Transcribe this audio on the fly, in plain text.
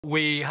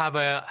We have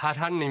had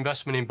an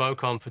investment in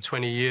BoCom for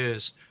 20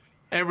 years.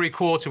 Every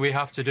quarter, we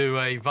have to do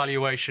a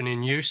valuation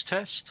in use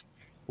test.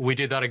 We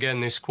did that again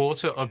this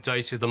quarter,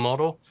 updated the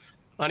model,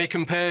 and it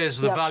compares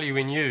the value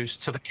in use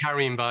to the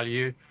carrying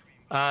value,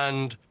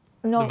 and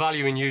the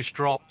value in use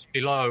dropped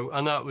below,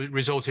 and that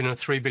resulted in a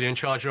 3 billion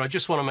charge. I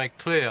just want to make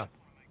clear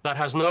that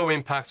has no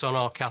impact on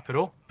our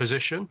capital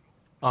position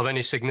of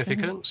any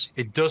significance.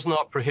 It does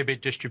not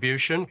prohibit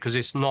distribution because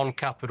it's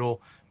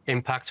non-capital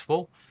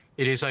impactful.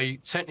 It is a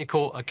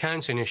technical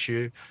accounting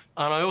issue.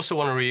 And I also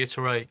want to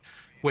reiterate,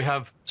 we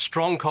have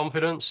strong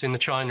confidence in the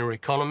China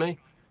economy.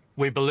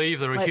 We believe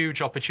there are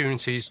huge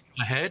opportunities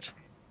ahead.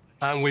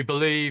 And we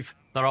believe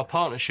that our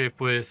partnership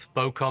with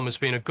BoCom has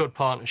been a good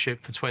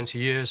partnership for 20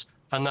 years,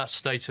 and that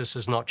status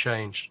has not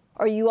changed.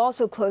 Are you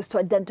also close to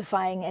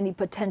identifying any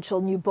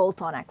potential new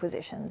bolt-on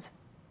acquisitions?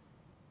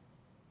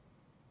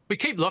 We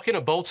keep looking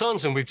at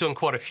bolt-ons, and we've done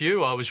quite a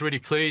few. I was really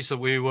pleased that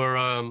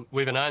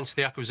we've announced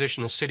the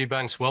acquisition of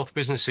Citibank's wealth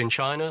business in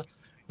China.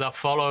 That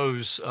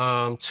follows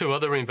two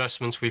other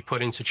investments we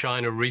put into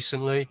China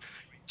recently,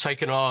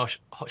 taking our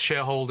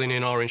shareholding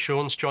in our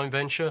insurance joint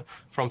venture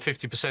from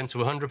 50% to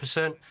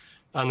 100%,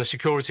 and the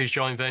securities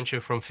joint venture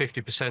from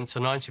 50% to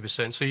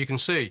 90%. So you can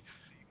see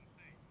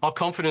our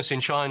confidence in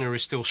China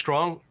is still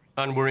strong,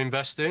 and we're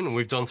investing, and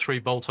we've done 3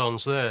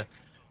 bolt-ons there.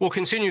 We'll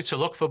continue to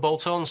look for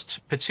bolt-ons,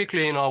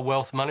 particularly in our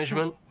wealth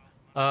management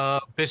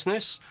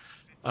business.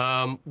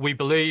 We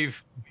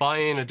believe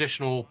buying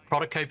additional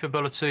product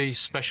capability,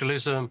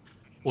 specialism,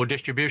 or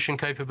distribution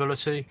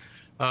capability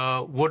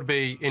would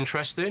be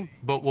interesting,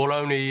 but we'll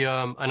only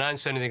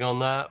announce anything on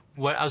that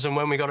as and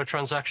when we got a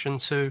transaction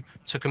to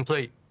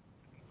complete.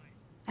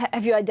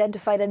 Have you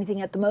identified anything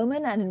at the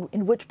moment, and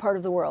in which part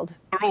of the world?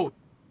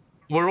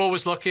 We're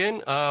always looking.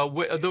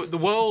 The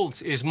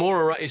world is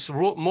more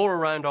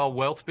around our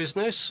wealth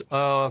business,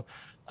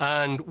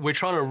 and we're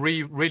trying to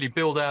really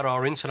build out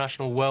our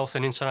international wealth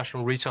and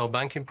international retail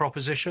banking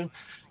proposition.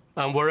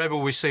 And wherever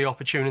we see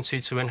opportunity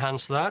to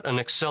enhance that and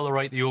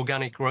accelerate the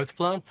organic growth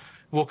plan,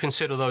 we'll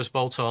consider those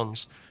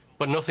bolt-ons.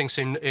 But nothing's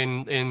in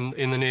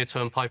the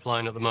near-term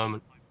pipeline at the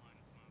moment.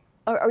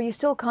 Are you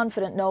still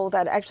confident, Noel,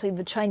 that actually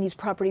the Chinese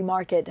property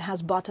market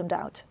has bottomed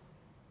out?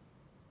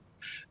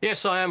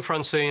 Yes, I am,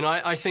 Francine.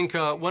 I think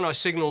when I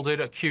signaled it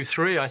at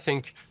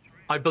Q3,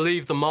 I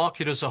believe the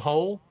market as a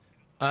whole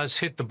has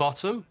hit the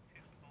bottom.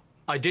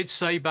 I did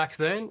say back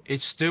then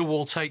it still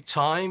will take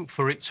time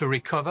for it to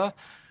recover,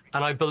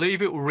 and I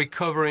believe it will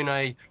recover in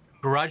a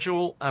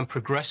gradual and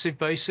progressive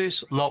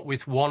basis, not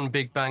with one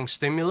big bang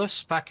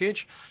stimulus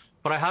package.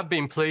 But I have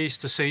been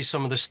pleased to see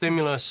some of the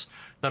stimulus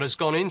that has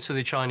gone into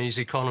the Chinese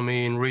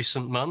economy in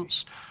recent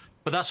months.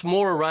 But that's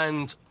more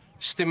around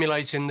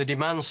stimulating the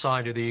demand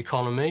side of the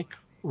economy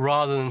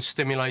rather than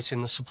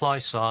stimulating the supply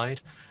side.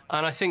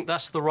 And I think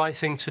that's the right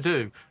thing to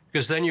do,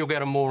 because then you'll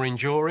get a more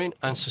enduring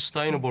and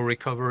sustainable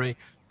recovery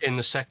in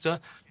the sector.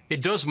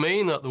 It does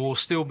mean that there will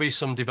still be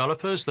some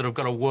developers that have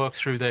got to work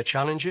through their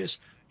challenges,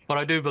 but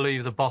I do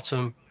believe the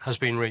bottom has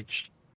been reached.